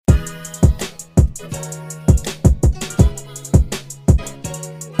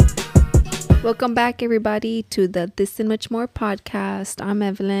Welcome back, everybody, to the This and Much More podcast. I'm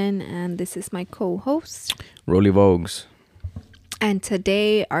Evelyn, and this is my co-host, Rolly Vogues. And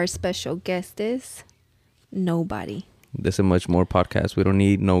today, our special guest is nobody. This and Much More podcast. We don't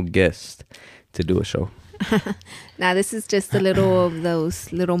need no guest to do a show. Now, this is just a little of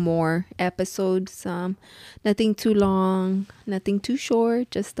those little more episodes. Nothing too long, nothing too short.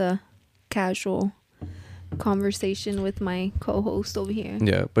 Just a casual conversation with my co-host over here.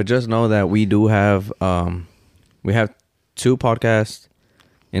 Yeah, but just know that we do have we have 2 podcasts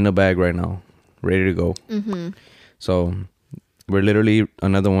in the bag right now, ready to go. So we're literally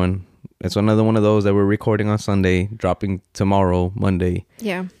another one. It's another one of those that we're recording on Sunday, dropping tomorrow, Monday.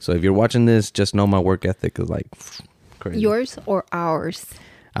 Yeah. So if you're watching this, just know my work ethic is like crazy. Yours or ours?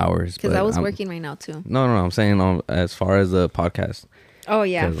 Ours. Because I was working right now too. No. I'm saying as far as the podcast. Oh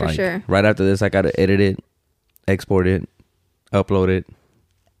yeah, for sure. Right after this, I gotta edit it, export it, upload it,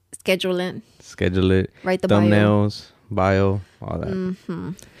 schedule it, write the thumbnails, bio, all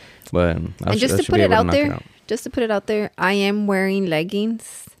that. But and just to put it out there, I am wearing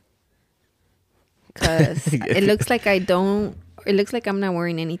leggings because it looks like I'm not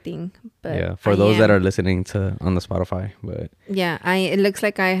wearing anything. But yeah, for those that are listening to on the Spotify, but yeah, it looks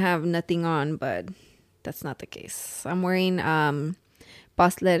like I have nothing on, but that's not the case. I'm wearing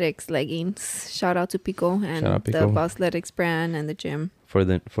Bossletics leggings. Shout out to Pico and the Bossletics brand and the gym for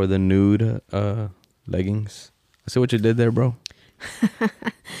the nude leggings. I see what you did there, bro.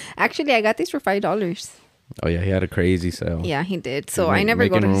 Actually, I got these for $5. Oh yeah, he had a crazy sale. Yeah, he did. So I never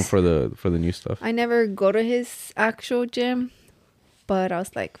go to room for the new stuff. I never go to his actual gym, but I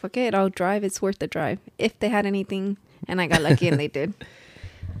was like, fuck it, I'll drive. It's worth the drive if they had anything, and I got lucky and they did.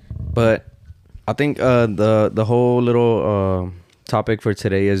 But I think the whole little topic for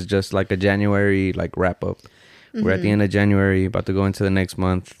today is just like a January wrap up. We're at the end of January, about to go into the next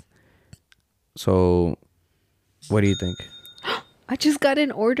month. So, what do you think? I just got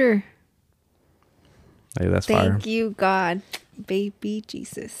an order. Hey, that's fire. Thank you, God, baby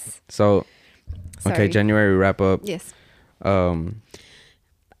Jesus. So, okay, January wrap up. Yes. What are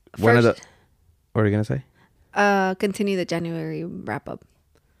you gonna say? Continue the January wrap up.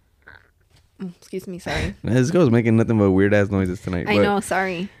 Excuse me, sorry. This girl's making nothing but weird ass noises tonight. I know,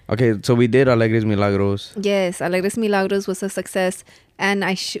 sorry. Okay, so we did Alegres Milagros. Yes, Alegres Milagros was a success, and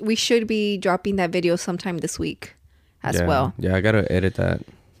we should be dropping that video sometime this week as well. Yeah, I gotta edit that.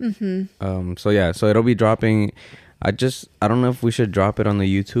 So it'll be dropping. I don't know if we should drop it on our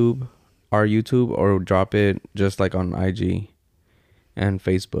YouTube, or drop it just like on IG and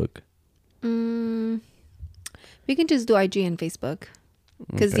Facebook. We can just do IG and Facebook.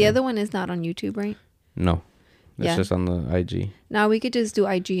 Because the other one is not on YouTube, right? No. It's just on the IG. No, we could just do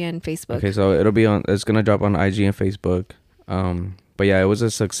IG and Facebook. Okay, so it's going to drop on IG and Facebook. But yeah, it was a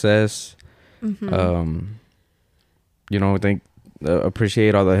success.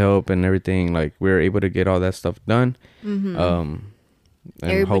 Appreciate all the help and everything. Like, we were able to get all that stuff done.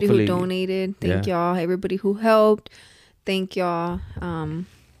 Everybody who donated, thank y'all. Everybody who helped, thank y'all.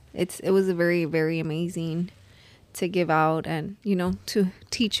 It was a very, very amazing to give out, and to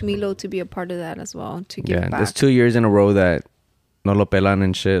teach Milo to be a part of that as well, to give back. There's 2 years in a row that no lo pelan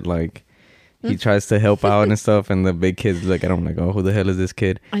and shit, like he tries to help out and stuff, and the big kids look at him like, oh, who the hell is this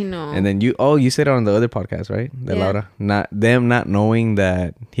kid? I know. And then you said it on the other podcast, right? That Laura, not knowing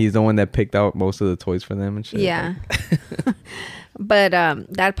that he's the one that picked out most of the toys for them and shit. Yeah. But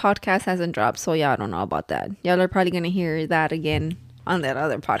that podcast hasn't dropped, so y'all don't know about that. Y'all are probably gonna hear that again on that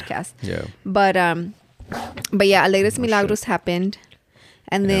other podcast. Yeah. But yeah, Alegres Milagros happened.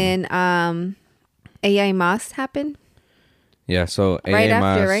 And then AI Mas happened. Yeah, so right AI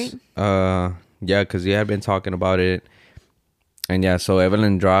after, Mas, right? Yeah, because you had been talking about it. And yeah, so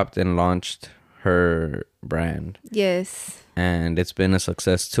Evelyn dropped and launched her brand. Yes. And it's been a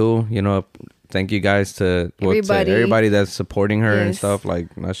success too. Thank you guys to everybody that's supporting her and stuff.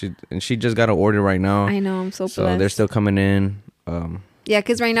 Like, now she just got an order right now. I know, I'm so blessed. So they're still coming in. Yeah,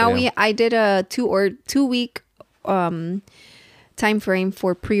 because right now I did a 2 week time frame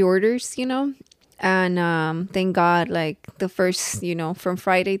for pre-orders, and thank God, like the first, from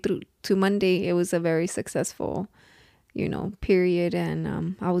Friday through to Monday, it was a very successful, period,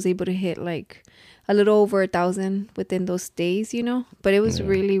 and I was able to hit like a little over 1,000 within those days, but it was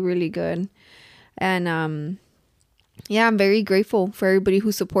really, really good, and yeah, I'm very grateful for everybody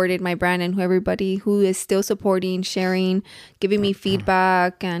who supported my brand and everybody who is still supporting, sharing, giving me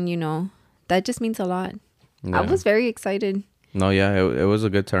feedback. And, that just means a lot. Yeah. I was very excited. No, yeah, it was a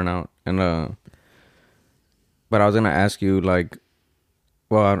good turnout. And, but I was going to ask you, like,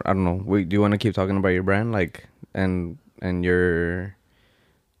 well, I don't know. Do you want to keep talking about your brand? Like, and your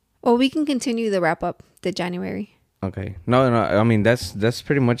Well, we can continue the wrap up the January. Okay. No. I mean, that's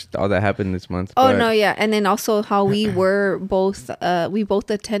pretty much all that happened this month. Oh, no, yeah. And then also how we were both, we both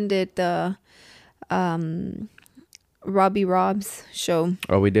attended the Robbie Rob's show.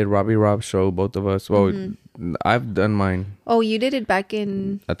 Oh, we did Robbie Rob's show, both of us. Well, I've done mine. Oh, you did it back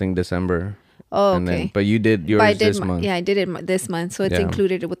in... I think December. Oh, okay. But you did yours this month. Yeah, I did it this month. So it's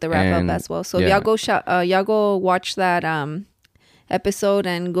included with the wrap up as well. So y'all go watch that episode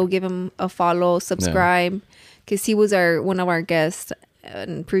and go give him a follow, subscribe. Because he was one of our guests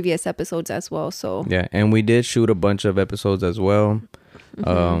in previous episodes as well. So yeah, and we did shoot a bunch of episodes as well.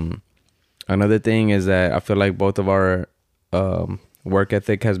 Another thing is that I feel like both of our work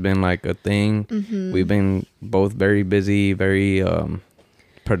ethic has been like a thing. We've been both very busy, very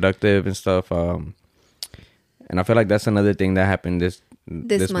productive and stuff. And I feel like that's another thing that happened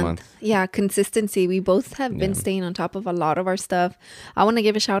this month. Yeah, consistency. We both have been staying on top of a lot of our stuff. I want to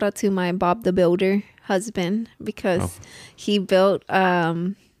give a shout out to my Bob the Builder husband because he built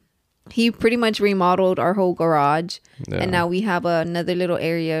he pretty much remodeled our whole garage, and now we have another little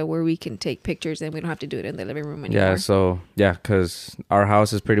area where we can take pictures and we don't have to do it in the living room anymore. Because our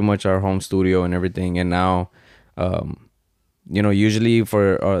house is pretty much our home studio and everything, and now usually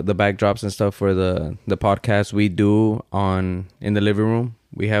for the backdrops and stuff for the podcast we do in the living room.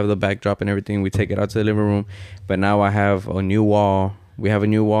 We have the backdrop and everything. We take it out to the living room, but now I have a new wall. We have a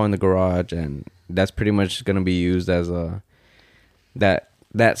new wall in the garage, and that's pretty much gonna be used as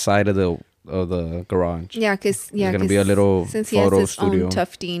that side of the garage. Yeah, because it's gonna be a little photo studio. Own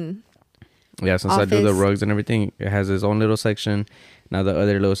tufting. Yeah, since office. I do the rugs and everything, it has its own little section. Now the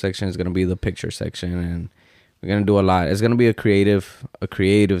other little section is gonna be the picture section, and we're gonna do a lot. It's gonna be a creative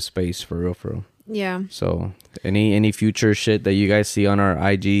space for real. Yeah. So any future shit that you guys see on our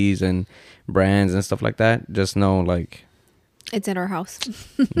IGs and brands and stuff like that, just know like it's in our house.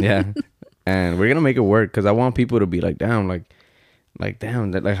 Yeah, and we're gonna make it work because I want people to be like, damn, that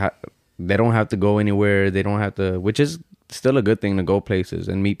they don't have to go anywhere. They don't have to, which is still a good thing to go places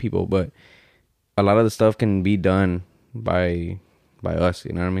and meet people. But a lot of the stuff can be done by us.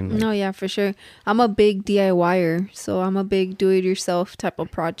 You know what I mean? Like, no, yeah, for sure. I'm a big DIYer, so I'm a big do-it-yourself type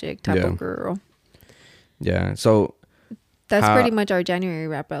of project type of girl. Yeah, so that's pretty much our January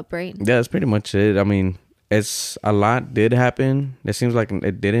wrap up, right? Yeah, that's pretty much it. I mean, it's a lot did happen. It seems like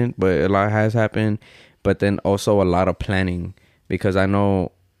it didn't, but a lot has happened. But then also a lot of planning, because I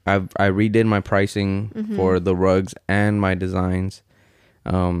know I redid my pricing for the rugs and my designs,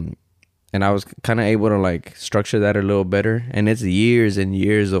 and I was kind of able to like structure that a little better. And it's years and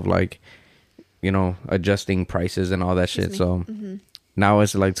years of like, adjusting prices and all that shit. So now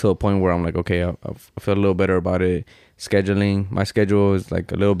it's like to a point where I'm like, okay, I feel a little better about it. Scheduling, my schedule is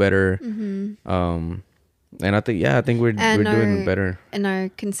like a little better. And I think we're doing better. And our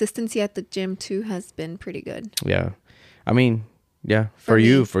consistency at the gym too has been pretty good. Yeah, I mean, yeah, for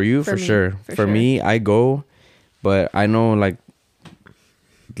you for sure. For me, I go, but I know like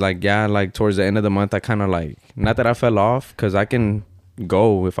towards the end of the month, I kind of like, not that I fell off, because I can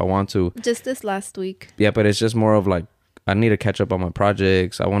go if I want to. Just this last week. Yeah, but it's just more of like, I need to catch up on my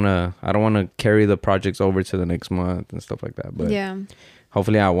projects. I don't want to carry the projects over to the next month and stuff like that. But yeah,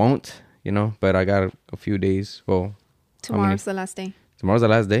 hopefully I won't, but I got a few days. Well, tomorrow's the last day. Tomorrow's the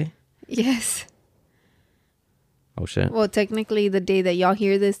last day? Yes. Oh shit. Well, technically the day that y'all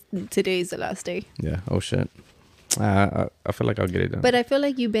hear this, today's the last day. Yeah. Oh shit. I feel like I'll get it done. But I feel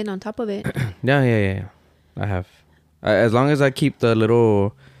like you've been on top of it. Yeah. I have. As long as I keep the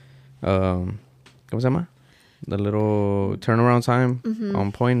little, ¿cómo se llama? The little turnaround time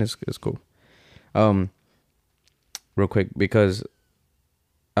on point is cool. Real quick, because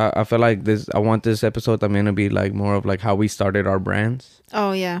I feel like I want this episode también to be like more of like how we started our brands.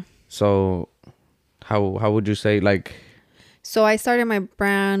 Oh yeah. So how would you say like? So I started my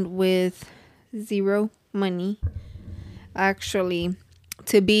brand with zero money. Actually,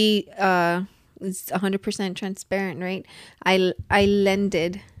 to be 100% transparent, right? I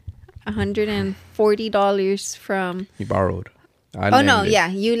lended $140 from... You borrowed.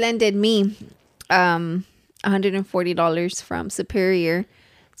 You lended me $140 from Superior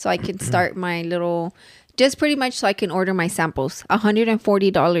so I can start my little... Just pretty much so I can order my samples.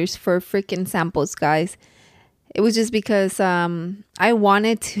 $140 for freaking samples, guys. It was just because I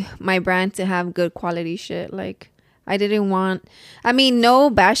wanted my brand to have good quality shit. Like, I didn't want... I mean,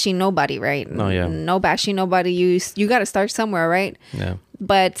 no bashing nobody, right? No, yeah. No bashing nobody. You got to start somewhere, right? Yeah.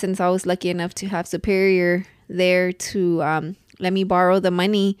 But since I was lucky enough to have Superior there to let me borrow the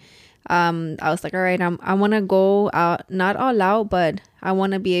money, I was like, all right, I want to go out, not all out, but I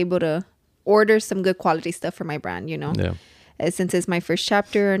want to be able to order some good quality stuff for my brand, Yeah. since it's my first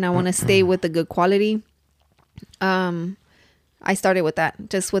chapter and I want to stay with the good quality. I started with that,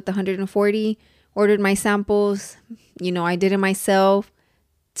 just with the 140, ordered my samples. I did it myself,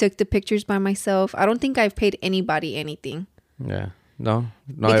 took the pictures by myself. I don't think I've paid anybody anything. Yeah. No,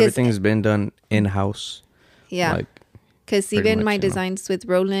 everything's been done in-house. Yeah. Because even my designs with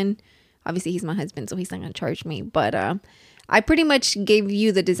Roland, obviously he's my husband, so he's not going to charge me. But I pretty much gave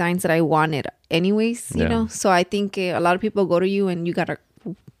you the designs that I wanted anyways, you know. So I think a lot of people go to you and you got to,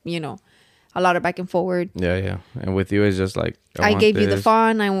 a lot of back and forward. Yeah. And with you, it's just like, I gave you the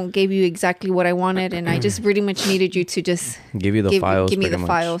font. I gave you exactly what I wanted. And I just pretty much needed you to just give you the files. Give me the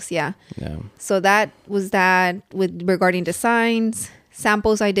files. Yeah. So that was that with regarding designs.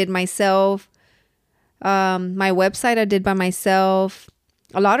 Samples I did myself. My website I did by myself.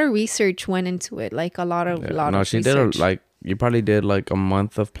 A lot of research went into it. Like a lot of she research. did you probably did like a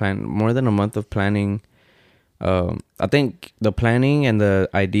month of more than a month of planning. I think the planning and the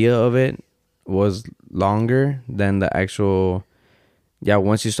idea of it was longer than the actual.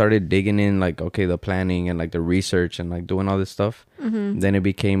 Once you started digging in, like, okay, the planning and like the research and like doing all this stuff, then it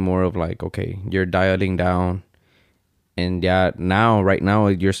became more of like, okay, you're dialing down, and right now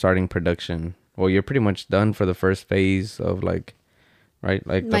you're starting production. Well, you're pretty much done for the first phase of like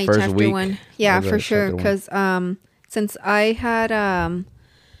the first week. One. Yeah, for sure. Because since I had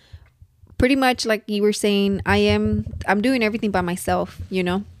pretty much like you were saying, I'm doing everything by myself,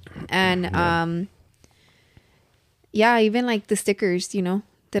 and even like the stickers,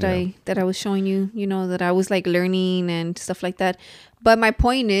 that I was showing you, that I was like learning and stuff like that. But my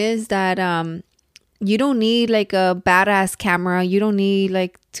point is that you don't need like a badass camera. You don't need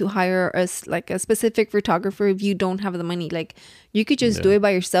like to hire a specific photographer if you don't have the money. Like you could just do it by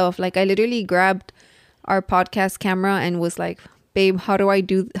yourself. Like I literally grabbed our podcast camera and was like, babe, how do I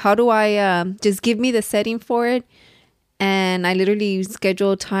just give me the setting for it? And I literally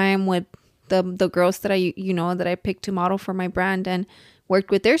scheduled time with the girls that that I picked to model for my brand and worked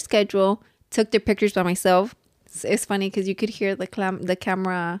with their schedule, took their pictures by myself. It's funny because you could hear the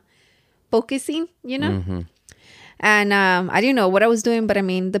camera focusing, and I didn't know what I was doing, but I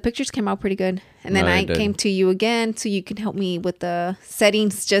mean the pictures came out pretty good. And then I came to you again so you can help me with the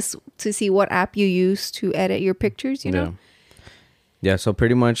settings just to see what app you use to edit your pictures, know. Yeah, so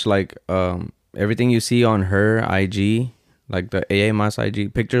pretty much like everything you see on her IG, like the AA Mas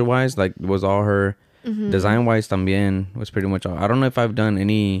IG picture wise, like was all her. Design wise también was pretty much all. I don't know if I've done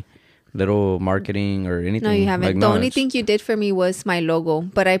any little marketing or anything. No, you haven't. Like, the only thing you did for me was my logo,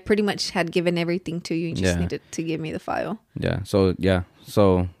 but I pretty much had given everything to you. You just needed to give me the file. So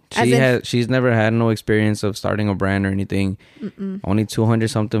she's never had no experience of starting a brand or anything. Only 200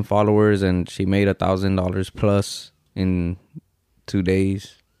 something followers, and she made $1,000 plus in 2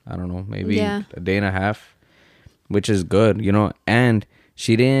 days. I don't know, maybe a day and a half, which is good, and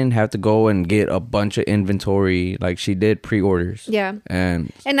she didn't have to go and get a bunch of inventory. Like she did pre-orders. Yeah.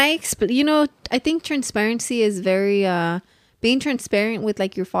 And I I think transparency is very, being transparent with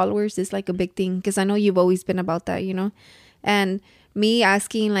like your followers is like a big thing. Because I know you've always been about that, and me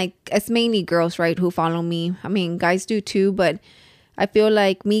asking, like, it's mainly girls, right, who follow me. I mean, guys do too, but I feel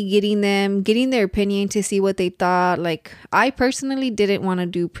like me getting their opinion to see what they thought. Like I personally didn't want to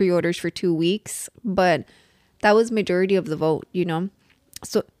do pre-orders for 2 weeks, but that was majority of the vote,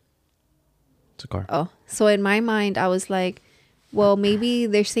 So it's a car. Oh, so in my mind, I was like, well, maybe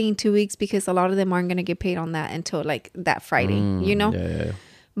they're saying 2 weeks because a lot of them aren't going to get paid on that until like that Friday, Yeah.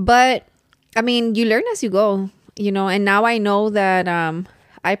 But I mean, you learn as you go, and now I know that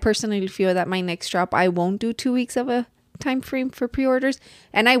I personally feel that my next drop, I won't do 2 weeks of a time frame for pre-orders,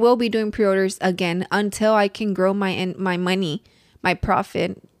 and I will be doing pre-orders again until I can grow my money, my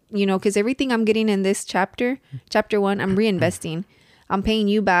profit, because everything I'm getting in this chapter 1, I'm reinvesting. I'm paying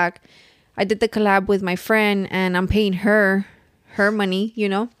you back. I did the collab with my friend and I'm paying her money,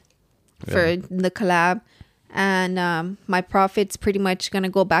 for the collab. And my profit's pretty much going to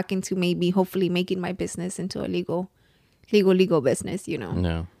go back into maybe hopefully making my business into a legal business,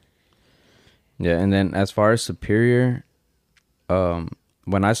 Yeah. Yeah. And then as far as Superior,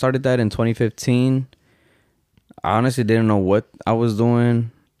 when I started that in 2015, I honestly didn't know what I was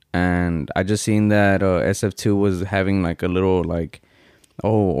doing. And I just seen that SF2 was having like a little like,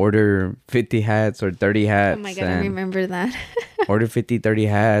 order 50 hats or 30 hats. Oh my God, I remember that. Order 50, 30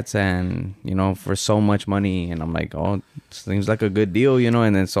 hats and, for so much money. And I'm like, seems like a good deal,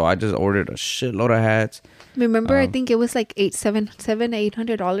 And then so I just ordered a shitload of hats. Remember, I think it was like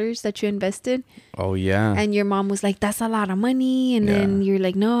 $800 that you invested. Oh, yeah. And your mom was like, that's a lot of money. And then you're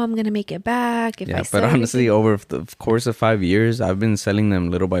like, no, I'm going to make it back. But honestly, over the course of 5 years, I've been selling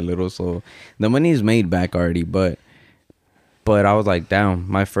them little by little. So the money is made back already, but But I was like, damn,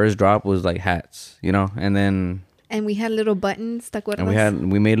 my first drop was like hats, you know, and we had little buttons. ¿Te acuerdas?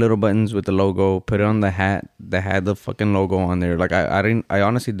 And we made little buttons with the logo, put it on the hat that had the fucking logo on there. Like I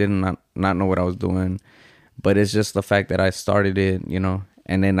honestly did not know what I was doing, but it's just the fact that I started it, you know,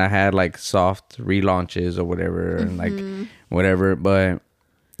 and then I had like soft relaunches or whatever, and like whatever. But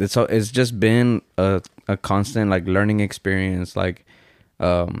it's just been a constant like learning experience. Like,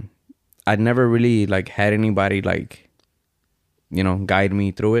 I'd never really like had anybody like, you know, guide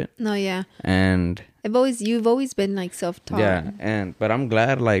me through it. No, yeah. And you've always been like self-taught. Yeah, but I'm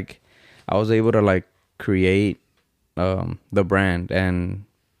glad like I was able to like create the brand. And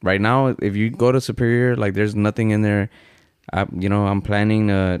right now, if you go to Superior, like there's nothing in there. I'm planning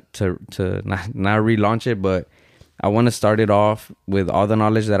to not relaunch it, but I want to start it off with all the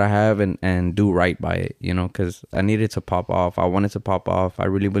knowledge that I have and do right by it, you know, because I need it to pop off. I want it to pop off. I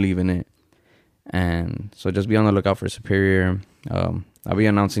really believe in it. And so just be on the lookout for Superior. I'll be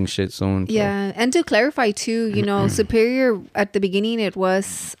announcing shit soon. So. Yeah, and to clarify too, you know, Superior at the beginning it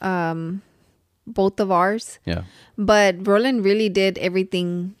was both of ours. Yeah. But Roland really did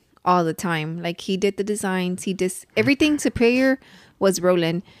everything all the time. Like he did the designs, he did everything. Superior was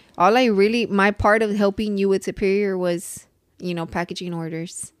Roland. My part of helping you with Superior was, you know, packaging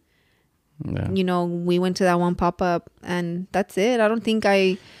orders. Yeah. You know, we went to that one pop-up and that's it. I don't think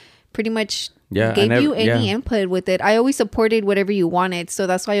I pretty much gave you any input with it. I always supported whatever you wanted. So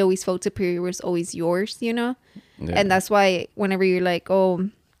that's why I always felt Superior was always yours, you know? Yeah. And that's why whenever you're like, oh,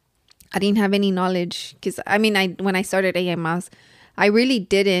 I didn't have any knowledge. Because, I mean, when I started AI Mouse, I really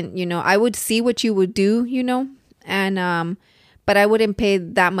didn't, you know. I would see what you would do, you know? And, but I wouldn't pay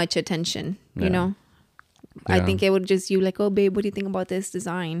that much attention, you know? Yeah. I think it would just, you like, oh, babe, what do you think about this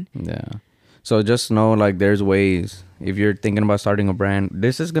design? Yeah. So just know, like, there's ways. If you're thinking about starting a brand,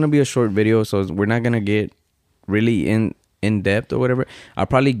 this is going to be a short video, so we're not going to get really in depth or whatever. I'll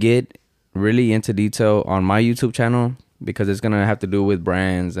probably get really into detail on my YouTube channel because it's going to have to do with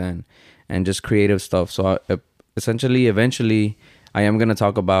brands and just creative stuff. So eventually, I am going to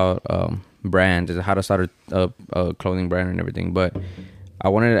talk about brands and how to start a clothing brand and everything. But I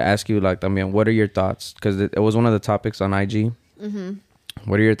wanted to ask you, like, I mean, what are your thoughts? Because it was one of the topics on IG. Mm-hmm.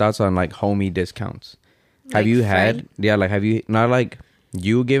 What are your thoughts on like homie discounts? Like have you had have you not like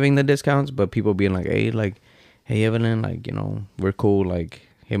you giving the discounts, but people being like, hey Evelyn, like, you know, we're cool, like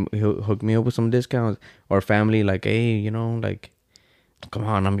he'll hook me up with some discounts, or family like, hey, you know, like, come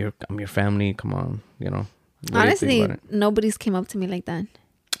on, I'm your family, come on, you know. Honestly, nobody's came up to me like that.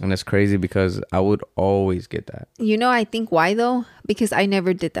 And it's crazy because I would always get that. You know, I think why though? Because I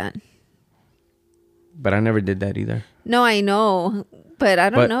never did that. But I never did that either. No, I know. But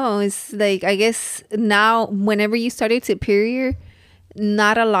I don't know. It's like, I guess now, whenever you started Superior,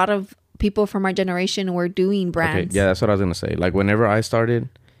 not a lot of people from our generation were doing brands. Okay, yeah, that's what I was going to say. Like, whenever I started,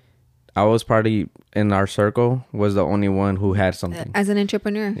 I was probably in our circle was the only one who had something. As an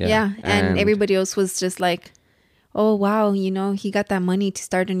entrepreneur. Yeah. And everybody else was just like, oh, wow, you know, he got that money to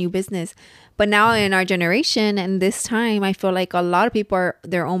start a new business. But now in our generation and this time, I feel like a lot of people are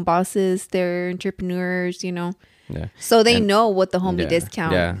their own bosses, they're entrepreneurs, you know. Yeah. So they know what the homie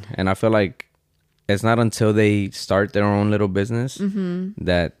discount. Yeah. And I feel like it's not until they start their own little business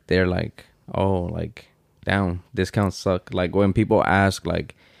that they're like, oh, like, damn, discounts suck. Like when people ask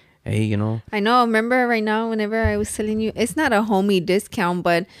like, hey, you know. I know. Remember right now, whenever I was telling you, it's not a homie discount,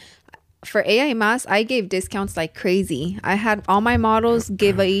 but for AI Mas, I gave discounts like crazy. I had all my models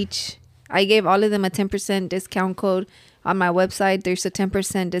I gave all of them a 10% discount code on my website. There's a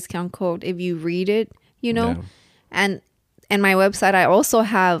 10% discount code if you read it, you know. Yeah. And my website, I also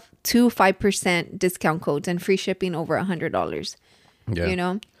have 2 5% discount codes and free shipping over $100. Yeah. You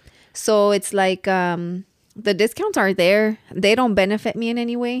know, so it's like the discounts are there. They don't benefit me in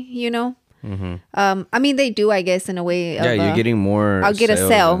any way, you know. Mm-hmm. I mean, they do, I guess, in a way. Yeah, you're getting more. I'll get a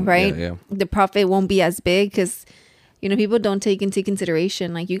sale, right? Yeah. The profit won't be as big because, you know, people don't take into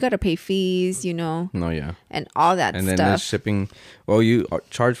consideration, like, you got to pay fees, you know. No, yeah. And all that stuff. And then there's shipping. Well, you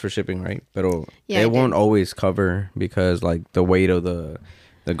charge for shipping, right? But it won't always cover because, like, the weight of the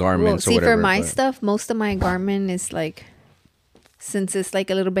garments or whatever. For my stuff, most of my garment is, like, since it's,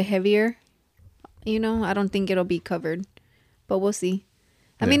 like, a little bit heavier, you know, I don't think it'll be covered. But we'll see.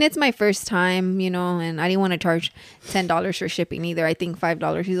 I mean, it's my first time, you know, and I didn't want to charge $10 for shipping either. I think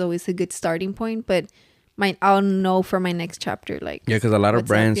 $5 is always a good starting point, but I'll know for my next chapter, like, yeah, because a lot of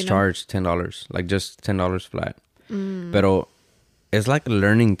brands charge $10, like just $10 flat. But it's like a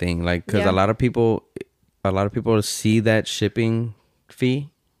learning thing, like, because a lot of people see that shipping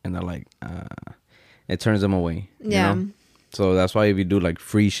fee and they're like, it turns them away. You know? So that's why if you do like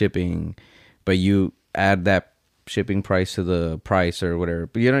free shipping, but you add that shipping price to the price or whatever.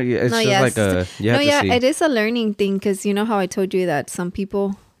 But you know, it's No, just yes. like a you have to see. It is a learning thing because you know how I told you that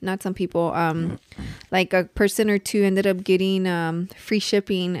not some people, like a person or two ended up getting free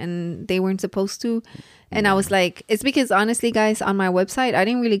shipping and they weren't supposed to. And I was like, it's because honestly, guys, on my website, I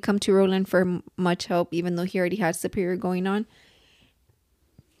didn't really come to Roland for much help, even though he already had Superior going on.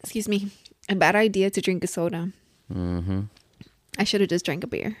 Excuse me. A bad idea to drink a soda. Mm-hmm. I should have just drank a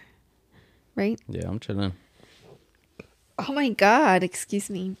beer. Right? Yeah, I'm chilling. Oh my God. Excuse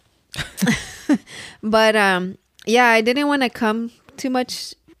me. But yeah, I didn't want to come too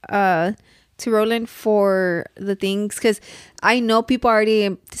much to Roland for the things because I know people are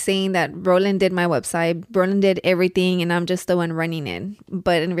already saying that Roland did my website, Roland did everything, and I'm just the one running it.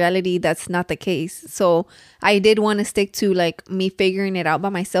 But in reality, that's not the case. So I did want to stick to like me figuring it out by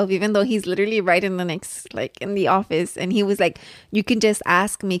myself, even though he's literally right in the next, like in the office, and he was like, "You can just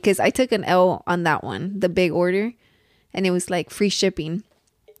ask me," because I took an L on that one, the big order, and it was like free shipping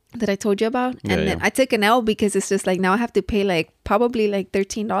that I told you about. And then I took an L because it's just like now I have to pay like probably like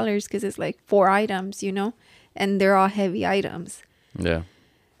 $13 because it's like 4 items, you know, and they're all heavy items. Yeah.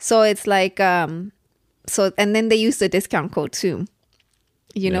 So it's like so and then they use the discount code too.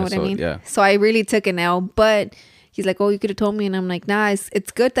 You know what I mean? Yeah. So I really took an L, but he's like, "Oh, you could have told me." And I'm like, "Nah,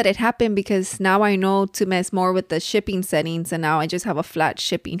 it's good that it happened because now I know to mess more with the shipping settings and now I just have a flat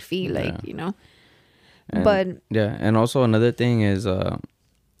shipping fee, like, you know." And, but yeah, and also another thing is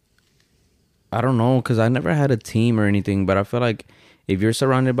I don't know, because I never had a team or anything, but I feel like if you're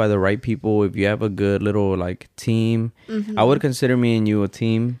surrounded by the right people, if you have a good little like team, I would consider me and you a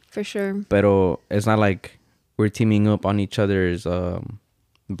team. For sure. But it's not like we're teaming up on each other's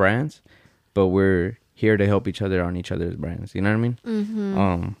brands, but we're here to help each other on each other's brands. You know what I mean?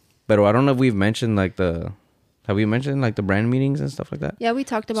 Mm-hmm. But I don't know if we've mentioned like have we mentioned like the brand meetings and stuff like that? Yeah, we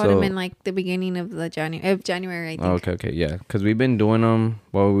talked about them in like the beginning of the January, I think. Okay, yeah, because we've been doing them.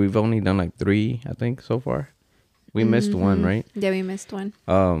 Well, we've only done like 3, I think, so far. We missed one, right? Yeah, we missed one.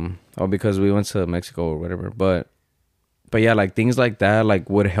 Because we went to Mexico or whatever. But yeah, like things like that like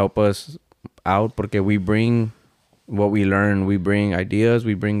would help us out porque we bring what we learn, we bring ideas,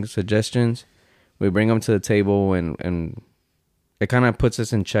 we bring suggestions, we bring them to the table, and it kind of puts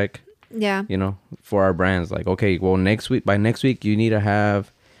us in check. Yeah. You know, for our brands. Like, okay, well, by next week, you need to have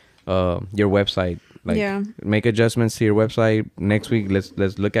your website. Like, make adjustments to your website. Next week,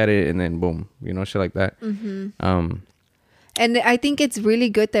 let's look at it, and then boom, you know, shit like that. Mm-hmm. And I think it's really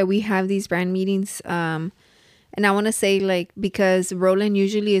good that we have these brand meetings. And I want to say, like, because Roland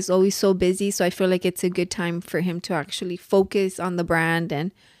usually is always so busy, so I feel like it's a good time for him to actually focus on the brand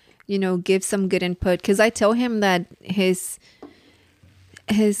and, you know, give some good input. Because I tell him that his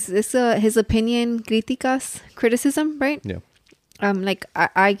opinion, criticism, right? Yeah. Like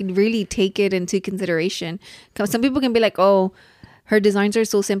I really take it into consideration. Some people can be like, "Oh, her designs are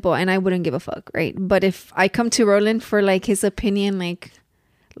so simple," and I wouldn't give a fuck, right? But if I come to Roland for like his opinion, like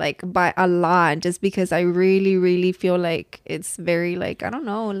by a lot, just because I really, really feel like it's very like, I don't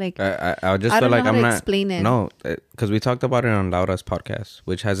know, like I just feel like I'm not explain it. No, because we talked about it on Laura's podcast,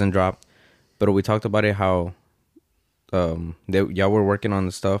 which hasn't dropped, but we talked about it how y'all were working on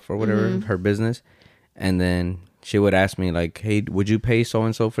the stuff or whatever, her business, and then she would ask me like, "Hey, would you pay so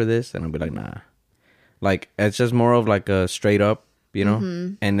and so for this?" And I'd be like, "Nah." Like, it's just more of like a straight up, you know.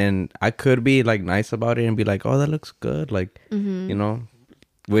 And then I could be like nice about it and be like, "Oh, that looks good," like, you know,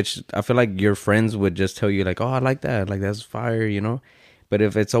 which I feel like your friends would just tell you like, "Oh, I like that, like that's fire," you know. But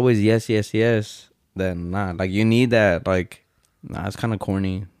if it's always yes, yes, yes, then nah. Like, you need that. Like, nah, it's kind of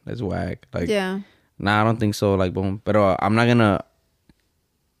corny. It's whack. Like, yeah. Nah, I don't think so. Like, boom. But I'm not gonna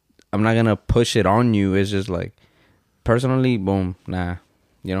push it on you. It's just like, personally, boom, nah,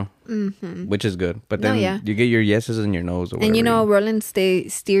 you know, which is good. But then you get your yeses and your nos. Or whatever, and you know, Roland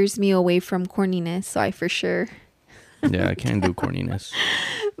steers me away from corniness, so I for sure. Yeah, I can't do corniness.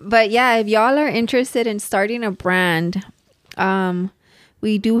 But yeah, if y'all are interested in starting a brand,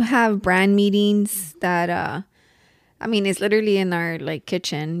 we do have brand meetings that I mean, it's literally in our like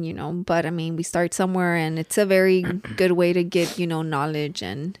kitchen, you know, but I mean, we start somewhere and it's a very good way to get, you know, knowledge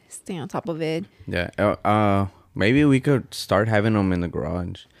and stay on top of it. Yeah. Maybe we could start having them in the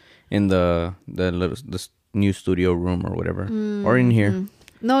garage, in the new studio room or whatever, or in here.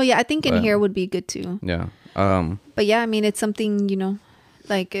 No, yeah, I think in here would be good too. Yeah. But yeah, I mean, it's something, you know,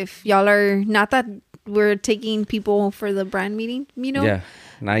 like if y'all are, not that we're taking people for the brand meeting, you know. Yeah.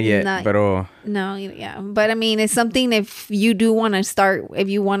 Not yet, pero... No, yeah. But I mean, it's something if you do want to start, if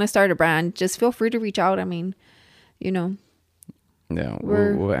you want to start a brand, just feel free to reach out. I mean, you know. Yeah,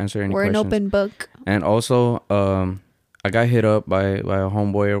 we'll answer any questions. We're an open book. And also, I got hit up by a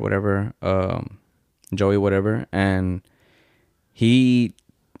homeboy or whatever. Joey, whatever, and he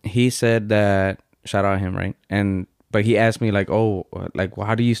said that, shout out him, right? But he asked me like, oh, like, well,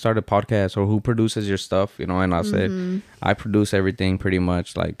 how do you start a podcast, or who produces your stuff, you know? And I said, I produce everything pretty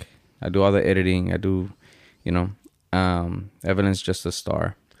much. Like, I do all the editing. I do, you know, Evelyn's just a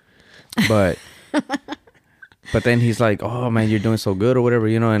star. But but then he's like, oh man, you're doing so good or whatever,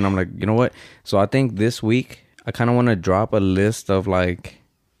 you know? And I'm like, you know what? So I think this week I kind of want to drop a list of like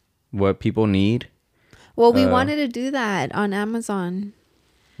what people need. Well, we wanted to do that on Amazon.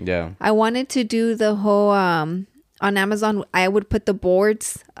 Yeah. I wanted to do the whole on Amazon. I would put the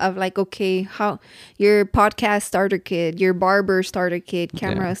boards of like, okay, how your podcast starter kit, your barber starter kit,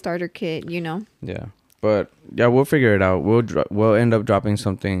 camera starter kit, you know. Yeah. But yeah, we'll figure it out. We'll end up dropping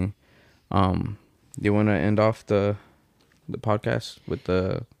something. Do you want to end off the podcast with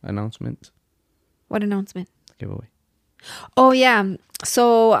the announcement? What announcement? Giveaway. Oh yeah.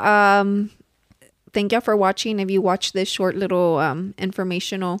 So thank you for watching. If you watch this short little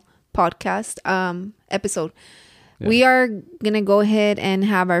informational podcast episode, we are gonna go ahead and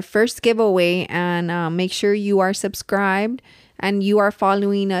have our first giveaway, and make sure you are subscribed and you are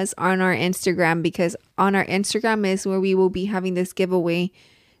following us on our Instagram, because on our Instagram is where we will be having this giveaway.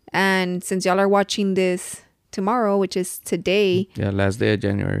 And since y'all are watching this tomorrow, which is today, last day of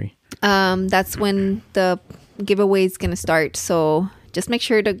January, that's when the giveaway is gonna start. So just make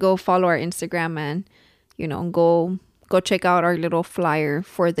sure to go follow our Instagram and, you know, go check out our little flyer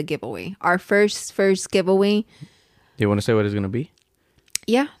for the giveaway. Our first giveaway. Do you want to say what it's gonna be?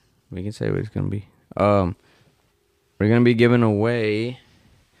 Yeah, we can say what it's gonna be. We're gonna be giving away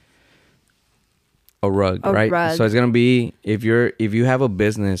a rug, right? Rug. So it's gonna be, if you have a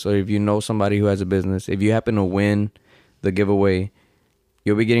business, or if you know somebody who has a business, if you happen to win the giveaway,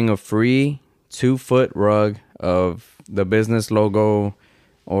 you'll be getting a free 2-foot rug of the business logo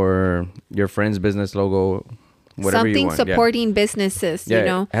or your friend's business logo, whatever you want. Something supporting businesses, you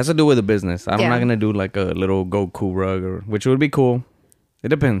know. It has to do with the business. I'm not gonna do like a little Goku rug, which would be cool. It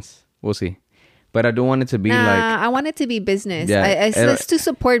depends. We'll see. But I do want it to be I want it to be business. Yeah, it's to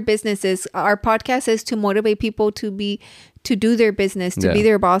support businesses. Our podcast is to motivate people to do their business, to be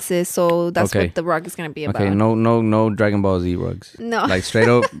their bosses. So that's what the rug is going to be about. Okay, no Dragon Ball Z rugs. No. Like straight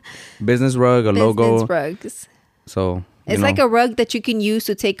up business rug, a logo. Business rugs. So it's like a rug that you can use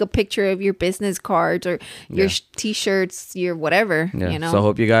to take a picture of your business cards or your t-shirts, your whatever, you know. So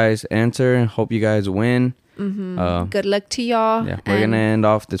hope you guys enter. Hope you guys win. Good luck to y'all. Yeah, we're gonna end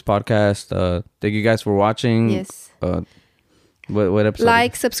off this podcast. Thank you guys for watching. Yes. What episode?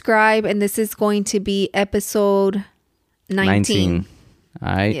 Like, subscribe, and this is going to be episode 19. All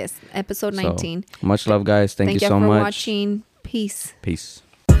right. Yes, episode 19. So, much love, guys. Thank you so much. Thank you for watching. Peace. Peace.